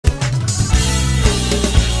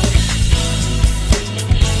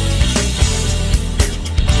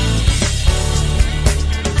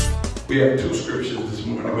We have two scriptures this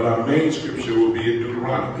morning, but our main scripture will be in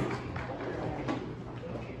Deuteronomy.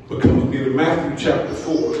 But come with me to Matthew chapter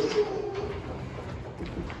 4,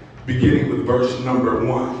 beginning with verse number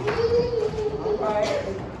 1.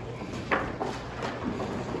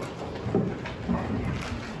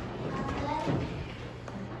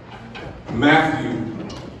 Matthew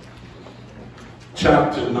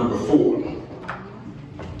chapter number 4,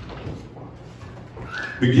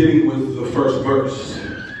 beginning with the first verse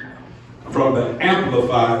from the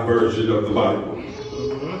Amplified version of the Bible.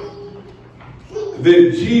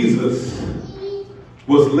 Then Jesus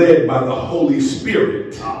was led by the Holy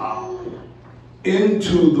Spirit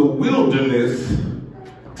into the wilderness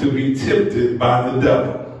to be tempted by the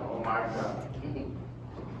devil.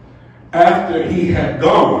 After he had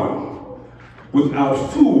gone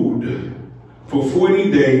without food for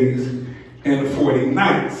 40 days and 40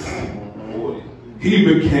 nights, he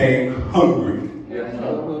became hungry.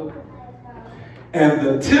 And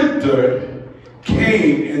the tempter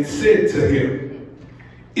came and said to him,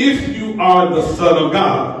 "If you are the Son of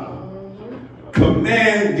God,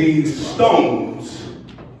 command these stones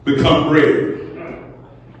become bread."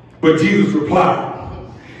 But Jesus replied,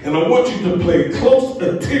 and I want you to pay close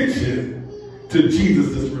attention to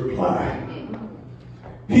Jesus' reply.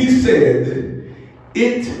 He said,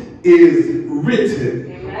 "It is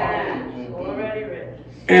written, Amen. Already written,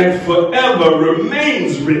 and forever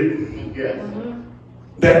remains written,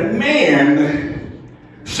 that man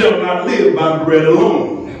shall not live by bread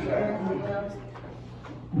alone,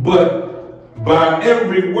 but by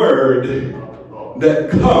every word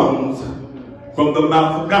that comes from the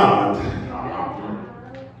mouth of God."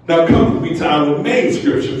 Now come with me to our main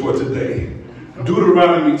scripture for today,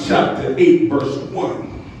 Deuteronomy chapter 8, verse 1.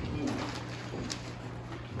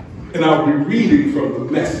 And I'll be reading from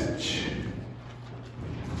the Message.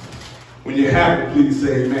 When you have it, please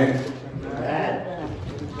say amen.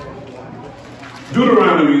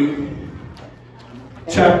 Deuteronomy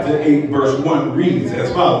chapter 8, verse 1 reads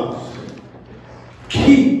as follows: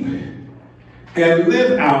 "Keep and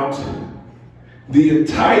live out the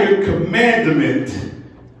entire commandment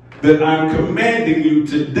that I'm commanding you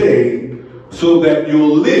today, so that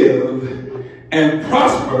you'll live and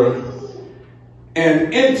prosper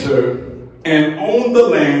and enter and own the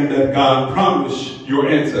land that God promised your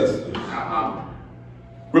ancestors."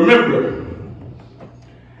 Remember,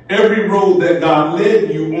 every road that God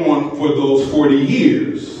led you on for those 40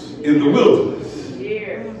 years in the wilderness,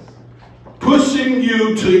 pushing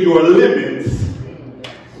you to your limits,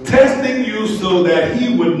 testing you so that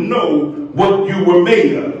he would know what you were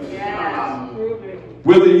made of,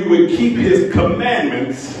 whether you would keep his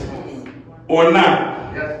commandments or not.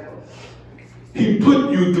 He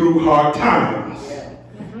put you through hard times.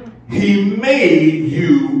 He made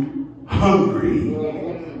you hungry.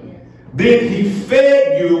 Then he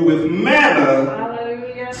fed you with manna,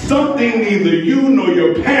 something neither you nor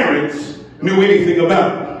your parents knew anything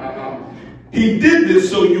about. He did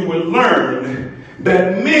this so you would learn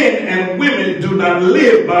that men and women do not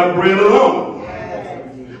live by bread alone.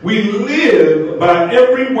 We live by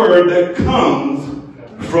every word that comes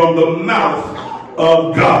from the mouth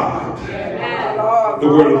of God. The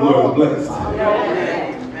word of the Lord is blessed.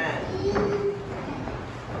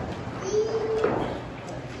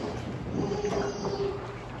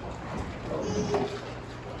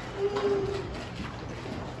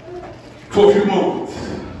 For a few moments,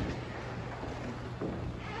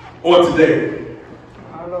 or today,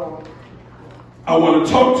 I want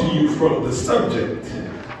to talk to you from the subject,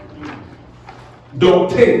 don't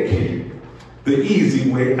take the easy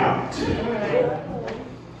way out.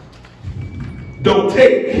 Don't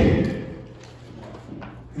take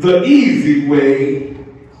the easy way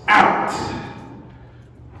out.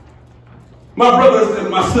 My brothers and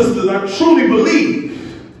my sisters, I truly believe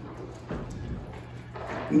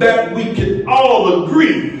that we can all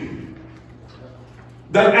agree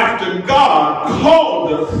that after God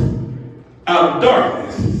called us out of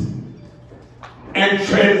darkness and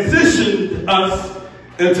transitioned us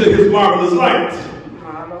into his marvelous light,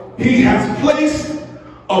 he has placed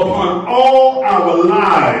upon all our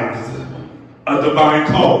lives a divine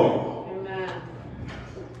calling.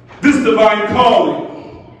 This divine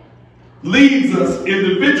calling leads us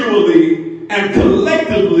individually and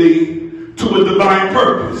collectively to a divine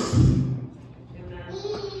purpose.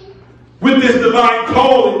 With this divine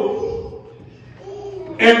calling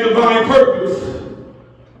and divine purpose,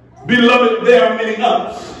 beloved, there are many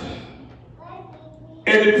ups.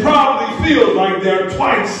 And it probably feels like there are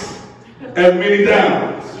twice as many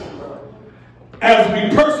downs. As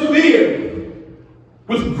we persevere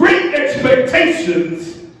with great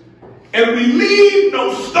expectations And we leave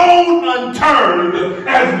no stone unturned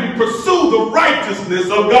as we pursue the righteousness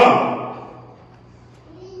of God.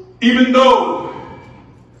 Even though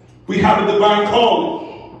we have a divine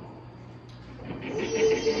calling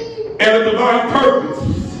and a divine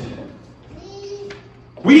purpose,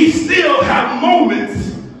 we still have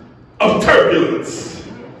moments of turbulence.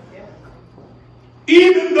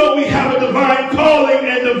 Even though we have a divine calling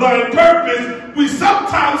and divine purpose, we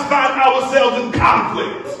sometimes find ourselves in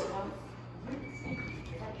conflict.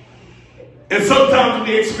 And sometimes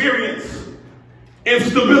we experience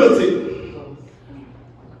instability.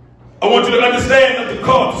 I want you to understand that the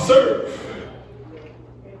call to serve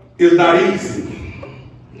is not easy.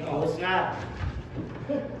 No, it's not.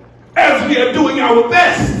 As we are doing our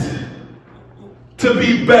best to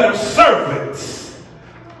be better servants,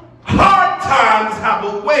 hard times have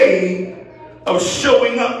a way of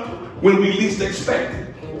showing up when we least expect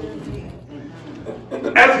it.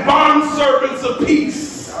 As bond servants of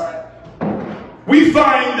peace, we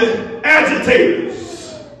find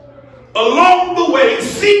agitators along the way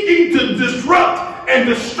seeking to disrupt and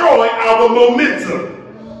destroy our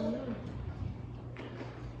momentum,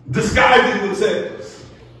 disguising themselves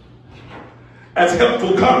as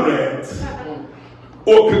helpful comrades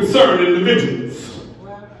or concerned individuals.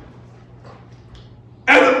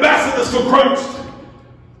 As ambassadors for Christ,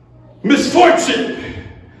 misfortune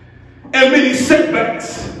and many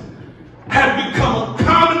setbacks have become a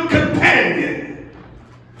common companion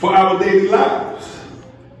for our daily lives.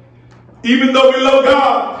 Even though we love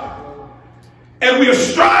God and we are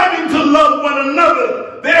striving to love one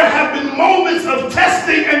another, there have been moments of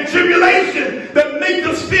testing and tribulation that make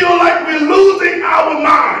us feel like we're losing our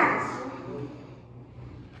minds.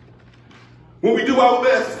 When we do our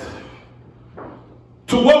best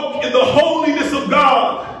to walk in the holiness of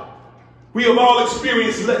God, we have all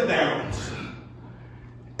experienced letdowns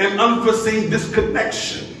and unforeseen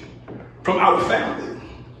disconnection from our family,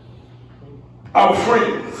 our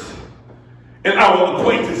friends, and our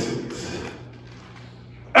acquaintances.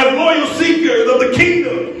 As loyal seekers of the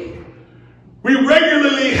kingdom, we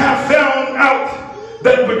regularly have found out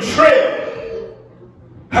that betrayal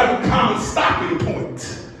has a common stopping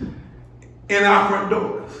point in our front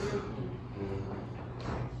doors.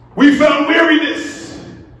 We found weariness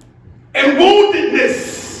and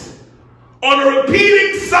woundedness on a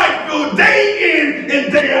repeating cycle day in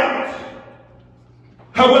and day out.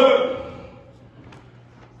 However,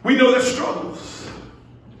 we know that struggles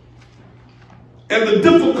and the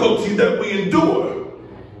difficulties that we endure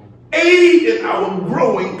aid in our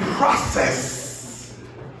growing process.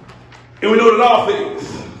 And we know that all things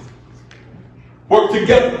work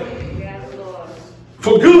together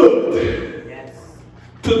for good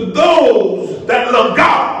to those that love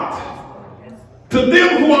God, to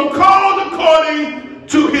them who are called according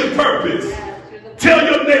to his purpose. Tell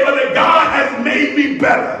your neighbor that God has made me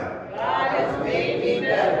better. God has made me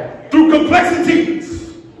better. Through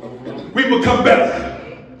complexities, we become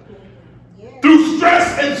better. Through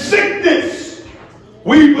stress and sickness,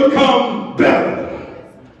 we become better.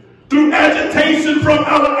 Through agitation from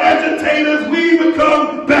our agitators, we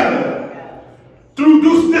become better. Through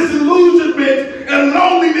disillusionment and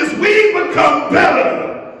loneliness, we become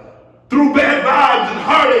better. Through bad vibes and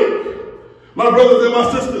heartache, my brothers and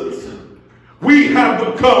my sisters, we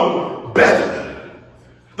have become better.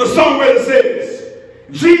 The songwriter says,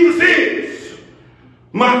 Jesus is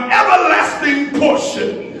my everlasting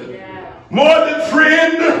portion, more than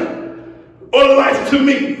friend or life to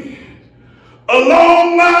me.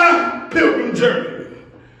 Along my pilgrim journey,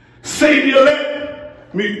 Savior,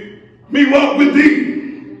 let me walk with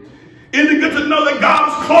thee. Isn't it good to know that God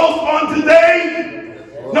is close on today?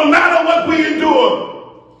 No matter what we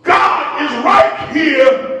endure, God is right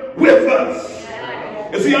here with us.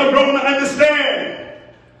 And see, I've grown to understand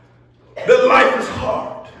that life is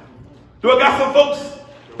hard. Do I got some folks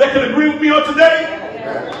that can agree with me on today?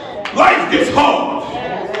 Life gets hard.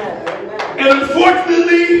 And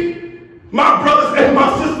unfortunately, my brothers and my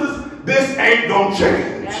sisters, this ain't gonna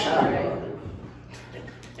change.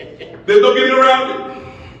 There's no getting around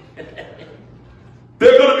it.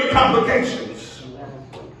 There are gonna be complications.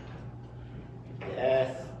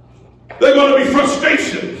 There are gonna be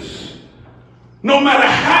frustrations. No matter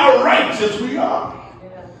how righteous we are,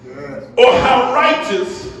 or how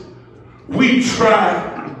righteous we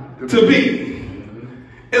try to be.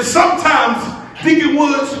 And sometimes, Deacon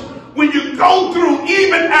Woods, when you go through,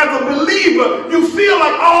 even as a believer, you feel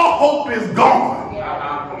like all hope is gone.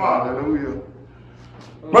 Come on, hallelujah.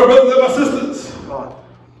 My brothers and my sisters,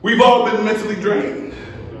 we've all been mentally drained.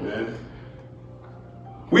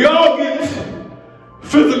 We all get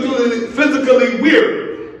physically weary.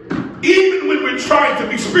 even when we're trying to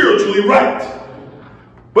be spiritually right.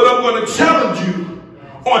 But I'm going to challenge you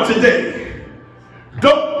on today.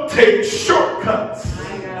 Don't take shortcuts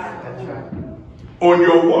on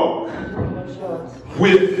your walk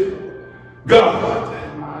with God.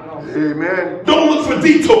 Amen. Don't look for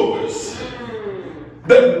detours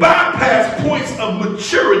that bypass points of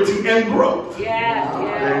maturity and growth.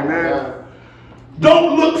 Amen.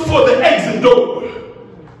 Don't look for the exit door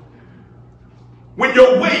when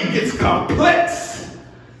your way gets complex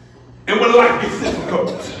and when life gets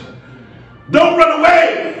difficult. Don't run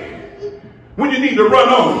away when you need to run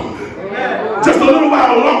on just a little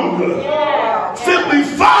while longer. Simply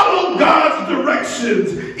follow God's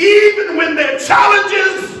directions, even when there are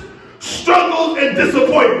challenges, struggles, and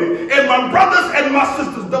disappointment. And my brothers and my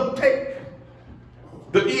sisters, don't take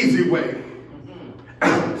the easy way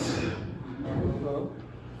out.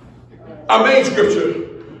 Our main scripture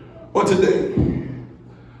for today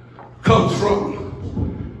comes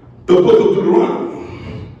from the book of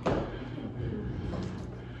Deuteronomy.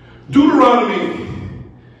 Deuteronomy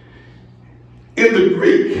in the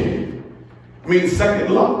Greek means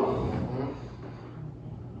second law.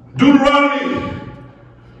 Deuteronomy,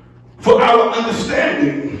 for our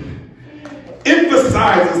understanding,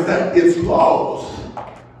 emphasizes that its laws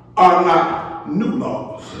are not new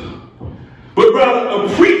laws, but rather a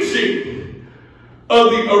preaching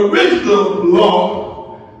of the original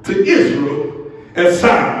law to Israel at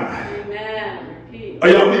Sinai. Amen. Are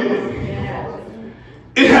y'all with me? Yes.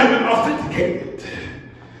 It has been authenticated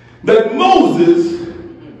that Moses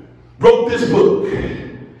wrote this book,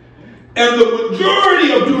 and the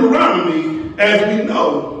majority of Deuteronomy, as we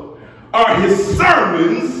know, are his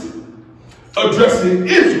sermons addressing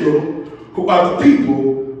Israel, who are the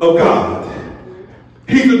people of God.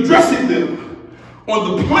 He's addressing them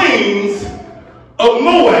on the plains of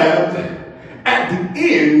Moab at the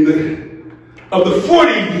end of the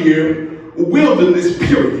 40-year wilderness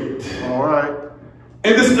period. All right.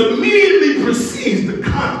 And this immediately precedes the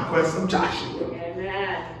conquest of Joshua.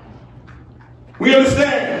 Amen. We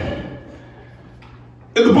understand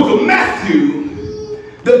in the book of Matthew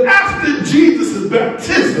that after Jesus'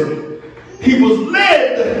 baptism, he was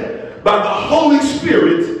led by the Holy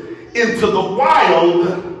Spirit into the wild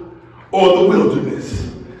or the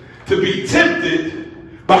wilderness to be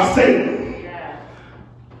tempted by Satan. Yeah.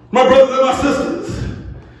 My brothers and my sisters,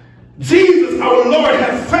 Jesus, our Lord,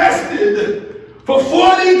 has fasted for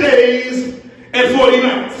 40 days and 40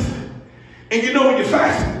 nights. And you know when you're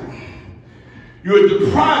fasting, you're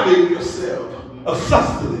depriving yourself of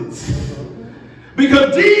sustenance.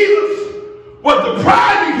 Because Jesus was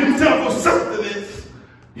depriving himself of sustenance,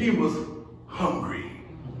 he was hungry.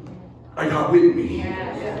 Are y'all with me?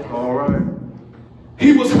 Yeah. All right.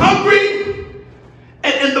 He was hungry,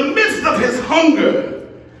 and in the midst of his hunger,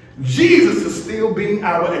 Jesus is still being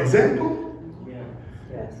our example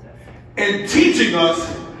and teaching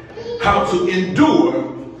us how to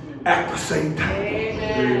endure at the same time.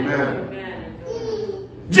 Amen.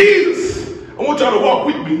 Amen. Jesus, I want y'all to walk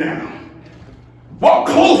with me now. Walk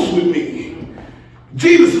close with me.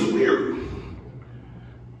 Jesus is weary.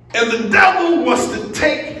 And the devil wants to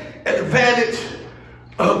take advantage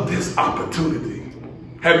of this opportunity.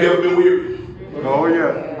 Have you ever been weary? Oh,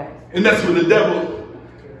 yeah. And that's when the devil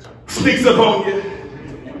sneaks up on you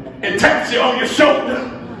and taps you on your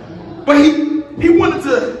shoulder. But he wanted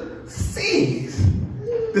to seize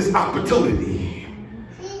this opportunity.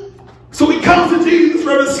 So he comes to Jesus,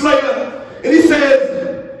 Reverend Slater, and he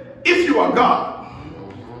says, if you are God,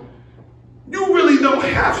 you really don't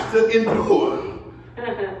have to endure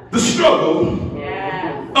the struggle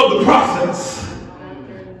of the process.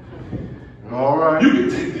 All right. You can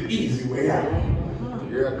take the easy way out.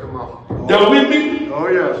 Yeah, come on. Y'all with me? Oh,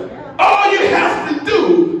 yes. All you have to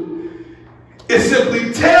do is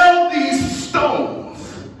simply tell these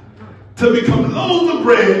stones to become loaves of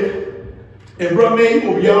bread and remain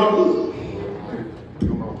over y'all.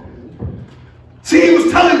 Come on. See, he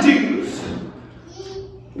was telling Jesus,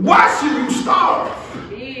 why should you starve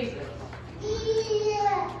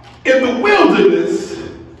in the wilderness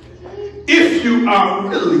if you are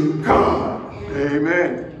really God?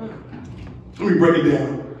 Amen. Let me break it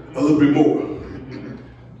down a little bit more.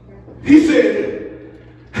 He said,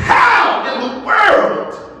 how in the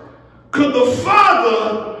world could the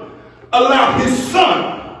Father allow his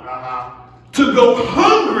Son to go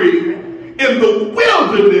hungry in the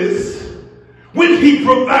wilderness when he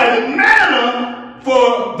provided manna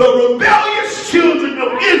for the rebellious children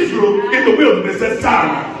of Israel in the wilderness at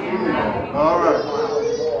Sinai? All right.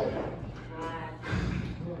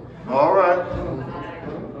 All right.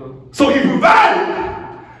 So he provided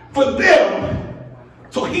for them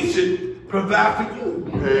so he should provide for you.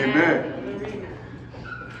 Amen.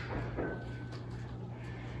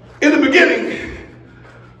 In the beginning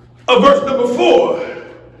of verse number 4,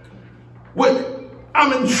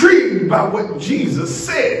 I'm intrigued by what Jesus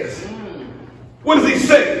says. What does he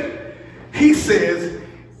say? He says,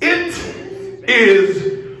 it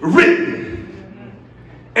is written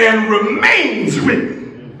and remains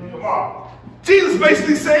written. Jesus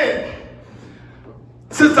basically said,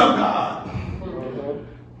 since I'm God,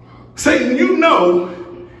 Satan, you know,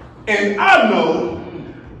 and I know,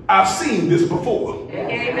 I've seen this before.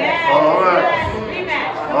 Amen. All right.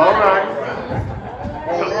 Rematch. All right.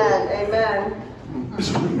 Amen. Amen. It's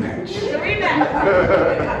a rematch. It's a rematch.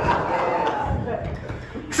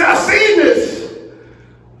 See, I've seen this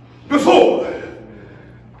before.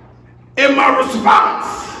 And my response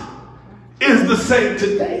is the same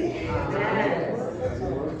today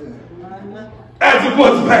as it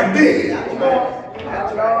was back then.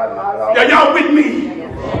 Are y'all with me?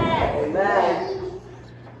 Amen.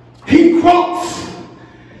 He quotes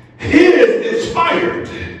his inspired,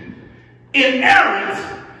 inerrant,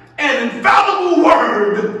 and infallible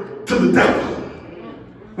word to the devil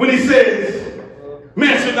when he says,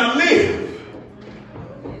 man should not live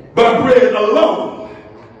by bread alone,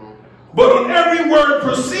 but on every word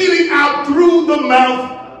proceeding out through the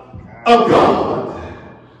mouth of God.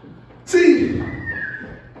 See,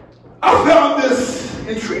 I found this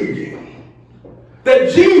intriguing,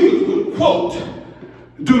 that Jesus would quote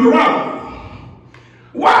Deuteronomy.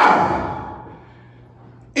 Why?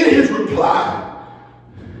 In his reply,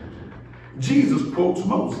 Jesus quotes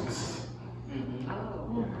Moses.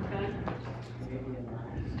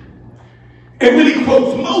 And when he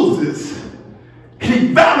quotes Moses,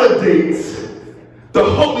 he validates the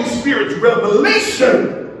Holy Spirit's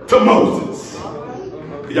revelation to Moses.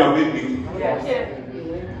 Y'all with me? Yes.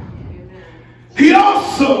 He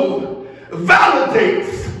also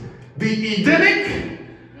validates the Edenic,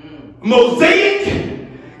 Mosaic,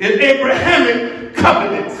 and Abrahamic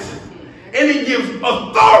covenants. And he gives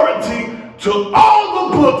authority to all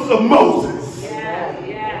the books of Moses. Yes.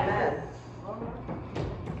 Yes.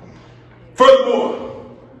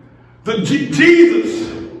 Furthermore, Jesus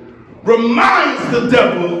reminds the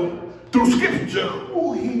devil through scripture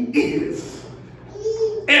who he is.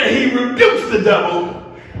 And he rebukes the devil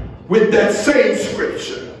with that same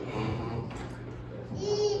scripture.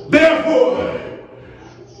 Therefore,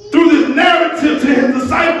 through this narrative to his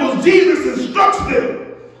disciples, Jesus instructs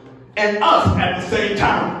them and us at the same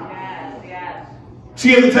time. Yes. Yes.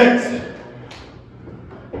 See in the text,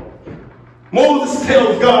 Moses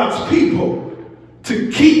tells God's people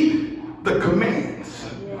to keep the commands.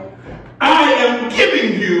 I am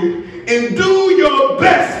giving you, and do your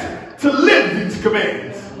best to live these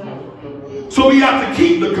commands. So we have to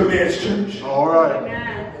keep the commands, church. All right.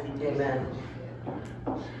 Amen. Amen.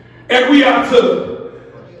 And we have to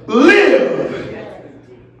live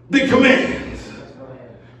the commands.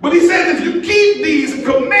 But he says if you keep these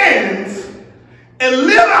commands and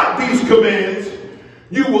live out these commands,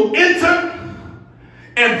 you will enter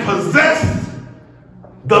and possess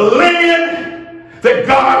the land that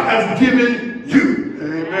God has given you.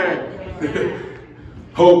 Amen.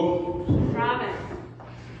 Hope. Promise.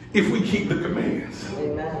 If we keep the commands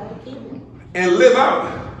Amen. and live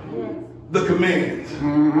out the commands,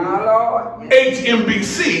 My Lord.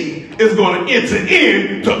 HMBC is going to enter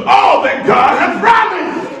into all that God has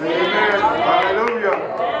promised. Amen. Hallelujah.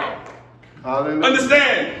 Hallelujah.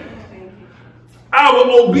 Understand, our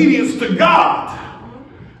obedience to God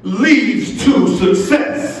leads to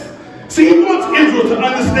success. See, he wants Israel to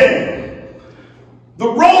understand the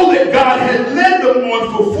role that God had led them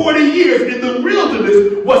on for 40 years in the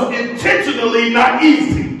wilderness was intentionally not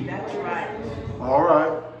easy. That's right. All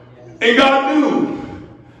right. And God knew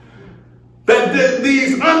that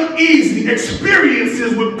these uneasy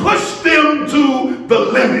experiences would push them to the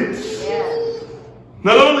limits. Yes.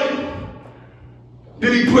 Not only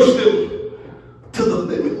did he push them to the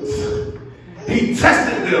limits, he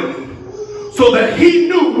tested them so that he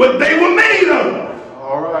knew what they were made of.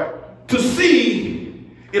 All right. To see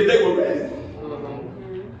if they were ready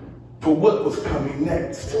for what was coming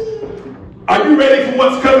next. Are you ready for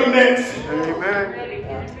what's coming next? Amen.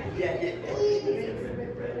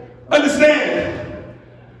 Understand,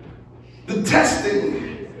 the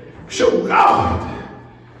testing showed God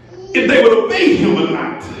if they would obey him or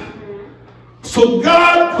not. So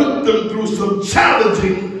God put them through some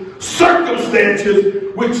challenging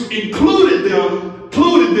circumstances which included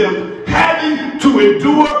them having to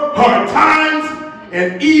endure hard times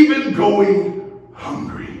and even going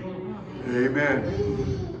hungry. Amen.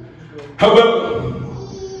 However,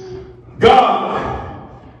 God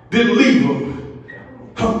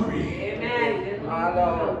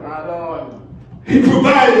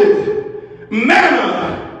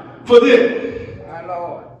for them My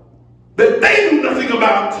Lord. that they knew nothing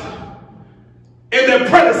about and their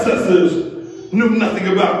predecessors knew nothing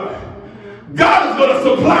about. God is going to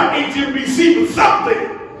supply HMBC with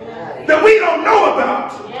something that we don't know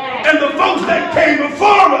about, and the folks that came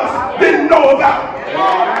before us didn't know about.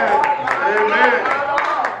 Amen.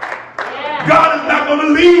 God is not going to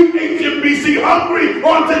leave HMBC hungry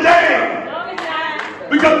on today,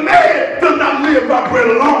 because man does not live by bread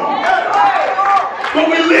alone, but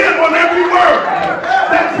we live on every word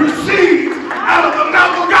that proceeds out of the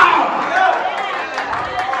mouth of God.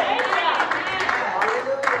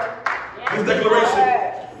 This declaration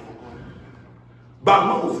by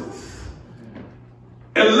Moses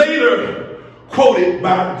and later quoted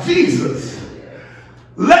by Jesus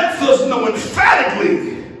lets us know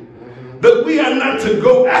emphatically that we are not to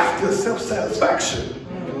go after self-satisfaction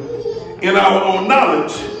in our own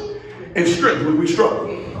knowledge and strength when we struggle.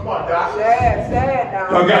 Come on, Doc. Say it now.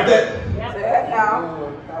 Y'all got that? Say it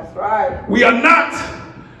now. That's right. We are not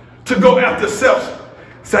to go after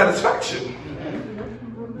self-satisfaction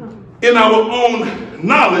in our own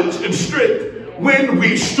knowledge and strength when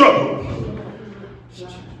we struggle.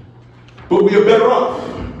 But we are better off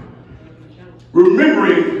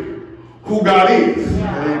remembering who God is,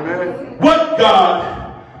 Amen. what God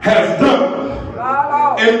has done, My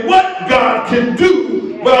Lord. and what God can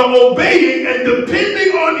do while obeying and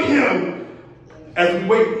depending on Him as we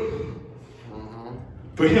wait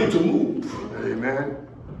for Him to move Amen.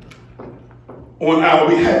 on our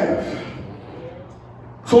behalf.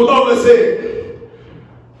 So with all that said,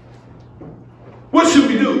 what should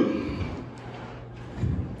we do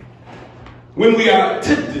when we are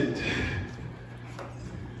tempted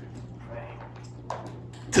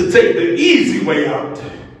to take the easy way out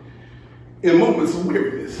in moments of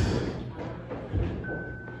weariness?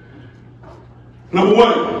 Number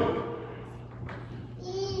one,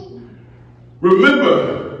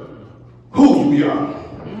 remember who we are,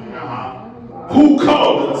 who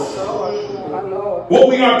called us, My Lord. what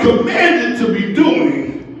we are commanded to be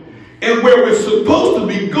doing, and where we're supposed to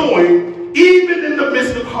be going, even in the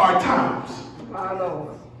midst of hard times. My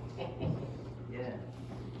Lord.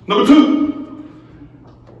 Number two,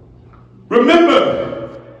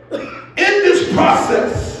 remember, in this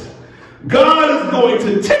process, God is going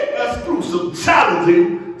to take us through some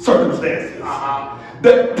challenging circumstances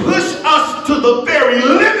that push us to the very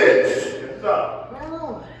limits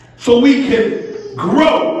so we can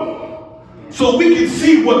grow, so we can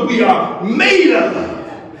see what we are made of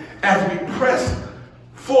as we press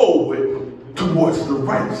forward towards the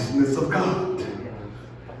righteousness of God.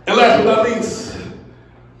 And last but not least,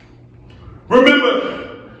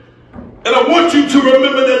 remember, and I want you to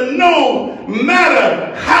remember that no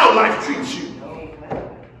matter how life treats you,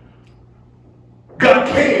 God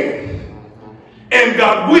can and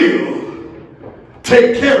God will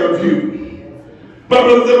take care of you. My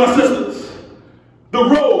brothers and my sisters, the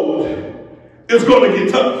road is going to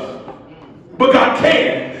get tough, but God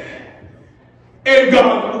can and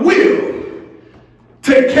God will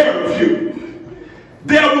take care of you.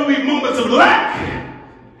 There will be moments of lack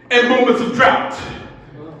and moments of drought,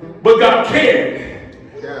 but God can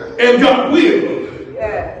and God will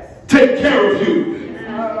take care of you.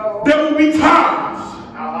 There will be times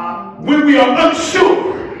when we are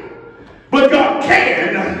unsure, but God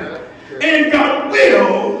can and God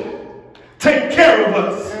will take care of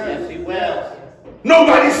us. Yes, He will.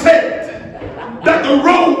 Nobody said that the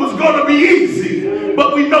road was going to be easy,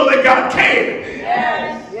 but we know that God can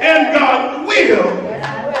and God will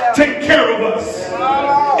take care of us.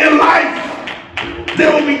 In life,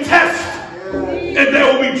 there will be tests and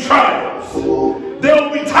there will be trials. There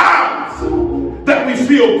will be times that we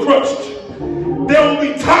feel crushed. There will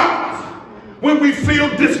be times when we feel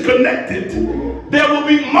disconnected. There will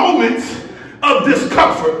be moments of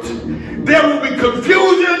discomfort. There will be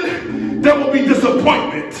confusion. There will be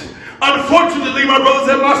disappointment. Unfortunately, my brothers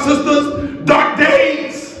and my sisters, dark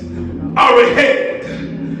days are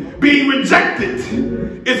ahead. Being rejected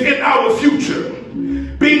is in our future.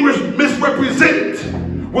 Being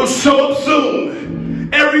misrepresented will show up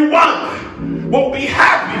soon. Everyone won't be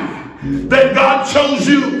happy that God chose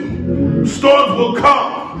you. Storms will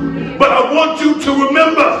come. But I want you to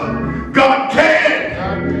remember, God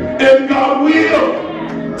can and God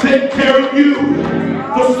will take care of you.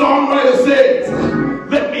 The songwriter says,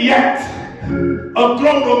 let me at a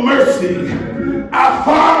throne of mercy. I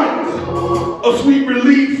find a sweet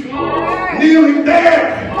relief, kneeling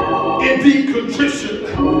there in deep contrition.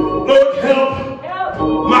 Lord, help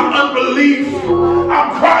my unbelief.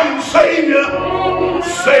 I'm crying, Savior,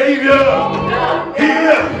 Savior,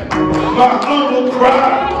 hear my humble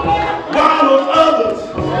cry, while others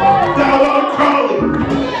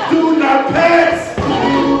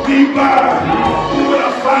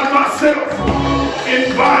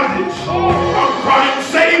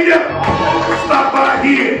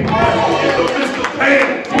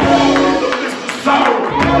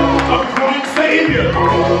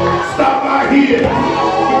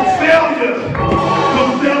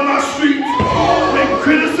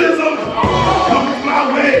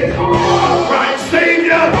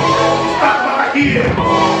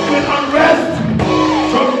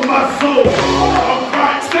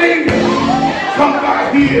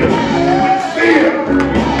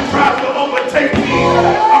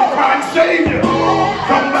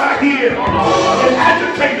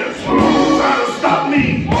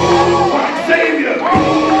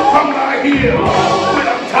Come by here when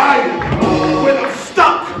I'm tired, when I'm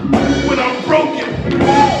stuck, when I'm broken,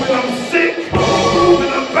 when I'm sick,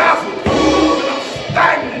 when I'm baffled, when I'm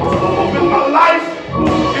stagnant, when my life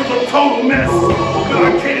is a total mess, when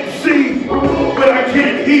I can't see, when I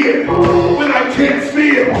can't hear, when I can't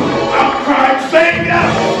feel. I'm crying, Savior,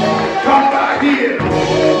 come by here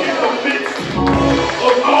in the midst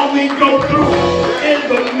of all we go through, in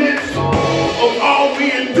the midst of all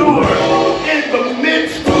we endure, in the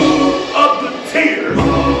midst of the tears,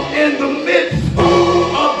 in the midst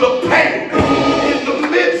of the pain, in the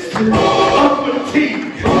midst of fatigue,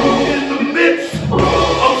 in the midst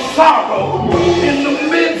of sorrow, in the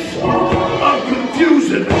midst of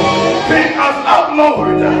confusion. Pick us up,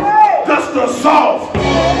 Lord, dust us off,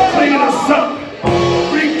 clean us up,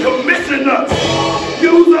 recommission us,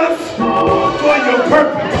 use us for your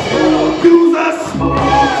purpose, use us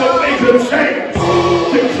to make a change.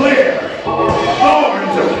 Declare, Lord,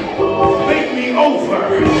 make me over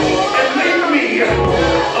and make me a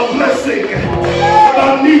blessing that I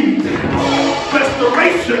need.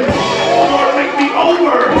 Restoration, Lord, make me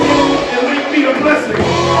over and make me a blessing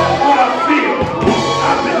when I feel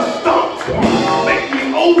I've been stumped. Make me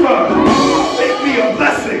over, make me a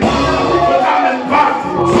blessing when I'm in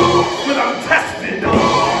bondage, when I'm tested,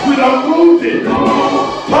 when I'm wounded,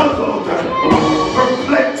 puzzled,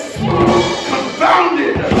 perplexed,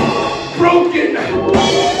 confounded, broken,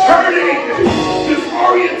 hurting,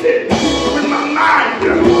 disoriented, when my mind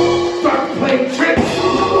starts playing tricks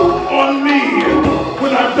on me,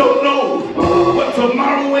 when I don't know what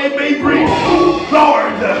tomorrow may bring.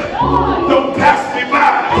 Lord, don't pass me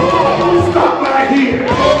by. Stop by here.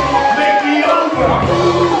 Make me over.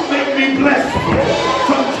 Make me blessed.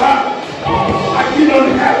 Sometimes I get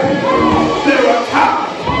unhappy. There are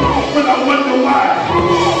times when I wonder why.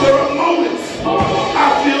 There are moments I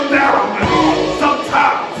feel down.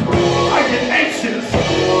 Sometimes I get anxious.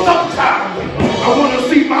 Sometimes I want to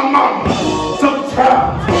see my mama.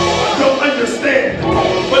 Sometimes I don't understand.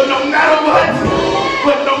 But no matter what,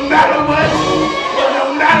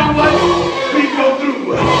 we go through,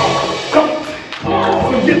 don't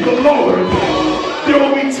forget the Lord. There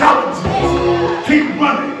will be challenges. Keep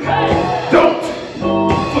running. Don't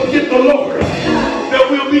forget the Lord. There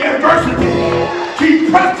will be adversity.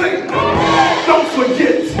 Keep pressing. Don't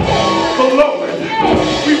forget the Lord.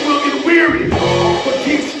 We will get weary, but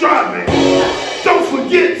keep striving. Don't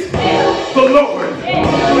forget the Lord.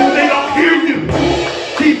 When they don't hear you,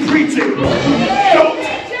 keep preaching. Don't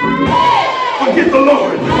forget the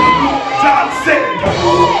Lord. John said,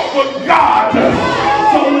 for God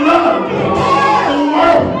so loved the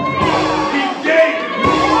world, he gave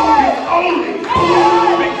his only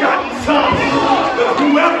begotten Son, that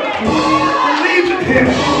whoever believes in him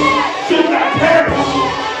should not perish.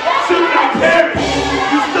 Should not perish.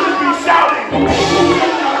 You shouldn't be shouting.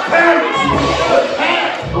 Should not perish, but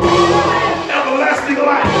have everlasting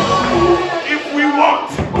life. If we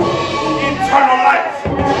want eternal life,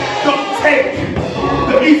 don't take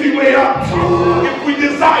the easy way out. If we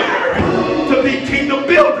desire to be kingdom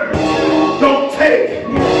builders, don't take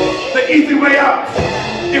the easy way out.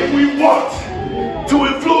 If we want to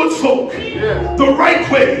influence folk the right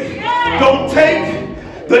way, don't take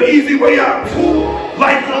the easy way out.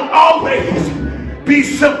 Life will always be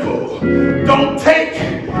simple. Don't take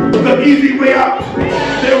the easy way out.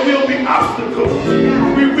 There will be obstacles.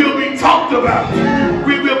 We will be talked about.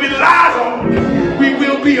 We will be lied on. We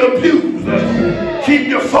will be abused. Keep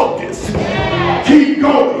your focus. Keep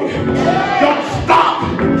going. Don't stop.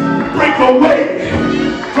 Break away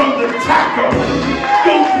from the tackle.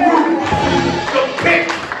 Go through the pit.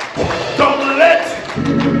 Don't let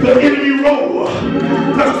the enemy roll.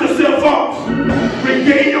 Dust yourself off.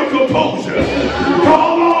 Regain your composure.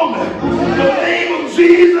 Call on the name of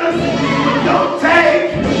Jesus. Don't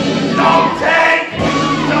take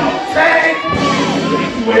the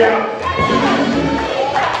easy way out.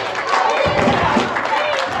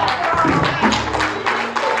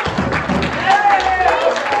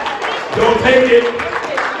 Don't take it.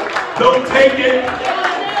 Don't take it.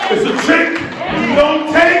 It's a trick. Don't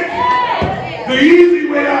take the easy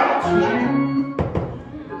way out.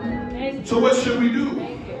 So what should we do?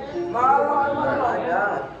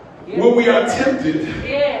 When we are tempted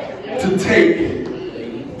to take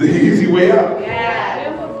the easy way out.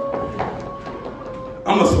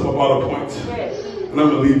 I'm going to sum up all the points. And I'm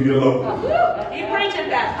going to leave you alone. He preaching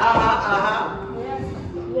that.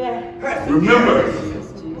 Remember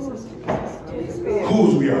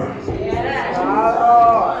whose we are.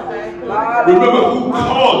 Remember who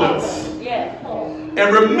called us.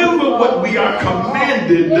 And remember what we are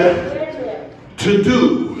commanded to do.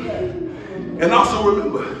 And also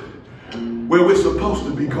remember where we're supposed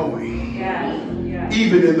to be going.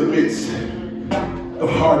 Even in the midst of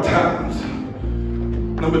hard times.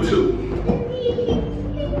 Number 2,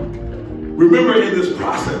 remember in this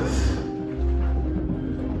process,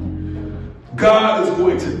 God is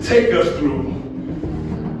going to take us through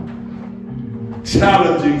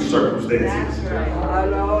challenging circumstances. My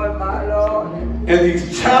Lord, my Lord. And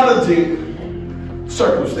these challenging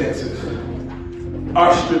circumstances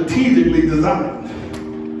are strategically designed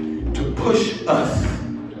to push us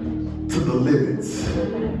to the limits.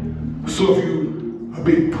 So if you are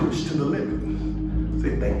being pushed to the limit,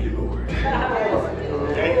 say, thank you, Lord.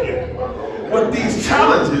 Thank you. But these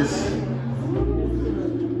challenges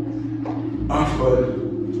are for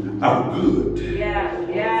our good.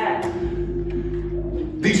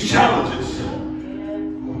 These challenges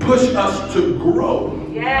push us to grow.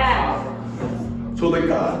 So that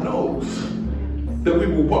God knows that we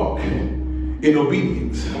will walk in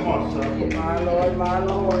obedience. Come on, son. My Lord, my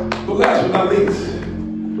Lord. But last but not least,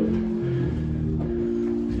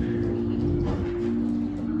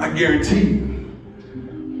 I guarantee you,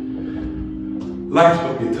 life's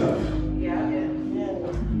gonna get tough.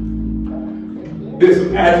 There's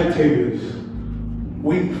some agitators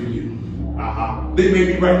waiting for you. They may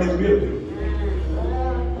be right in this building.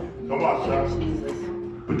 Come on, son.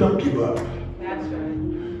 But don't give up. That's right.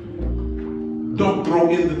 Don't throw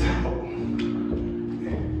in the towel.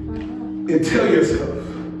 And tell yourself,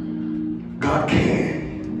 God can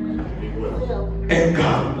and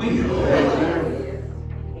God will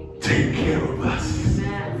take care of us.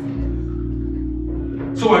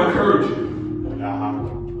 So I encourage you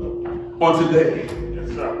on today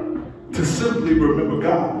to simply remember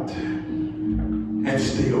God and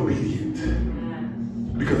stay obedient.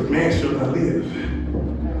 Because man shall not live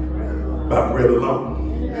by bread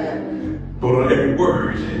alone, but on every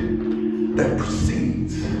word that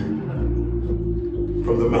proceeds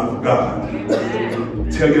from the mouth of God.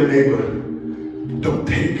 Tell your neighbor, don't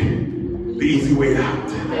take the easy way out.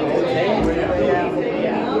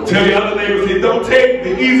 Tell your other neighbor, say, don't take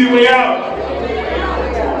the easy way out.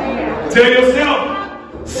 Tell yourself,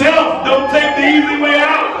 don't take the easy way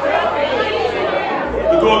out.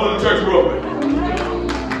 The doors of the church are open.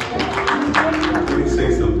 Let me say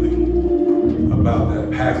something about that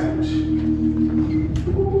passage.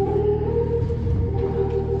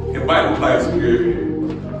 In Bible class, we're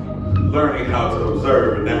learning how to observe,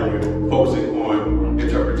 and now we're focusing on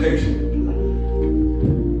interpretation.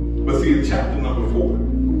 But see, in chapter number 4,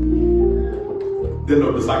 there are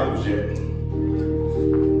no disciples yet.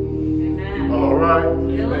 All right.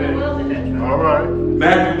 All right.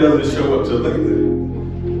 Matthew doesn't show up till later.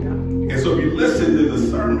 And so if you listen to the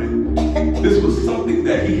sermon, this was something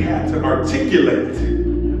that he had to articulate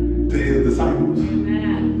to his disciples.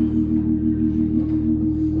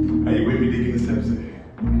 Are you with me, Deacon Simpson?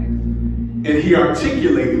 And he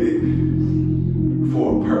articulated it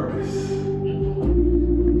for a purpose.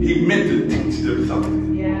 He meant to teach them something.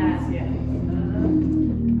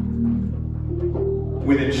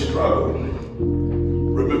 When in struggle,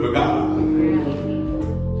 remember God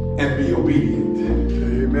and be obedient.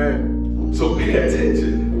 Amen. So pay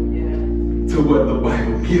attention to what the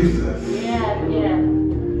Bible gives us.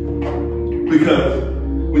 Because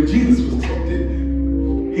when Jesus was tempted,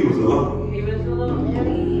 he was alone.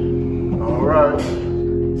 All right.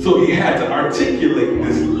 So he had to articulate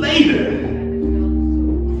this later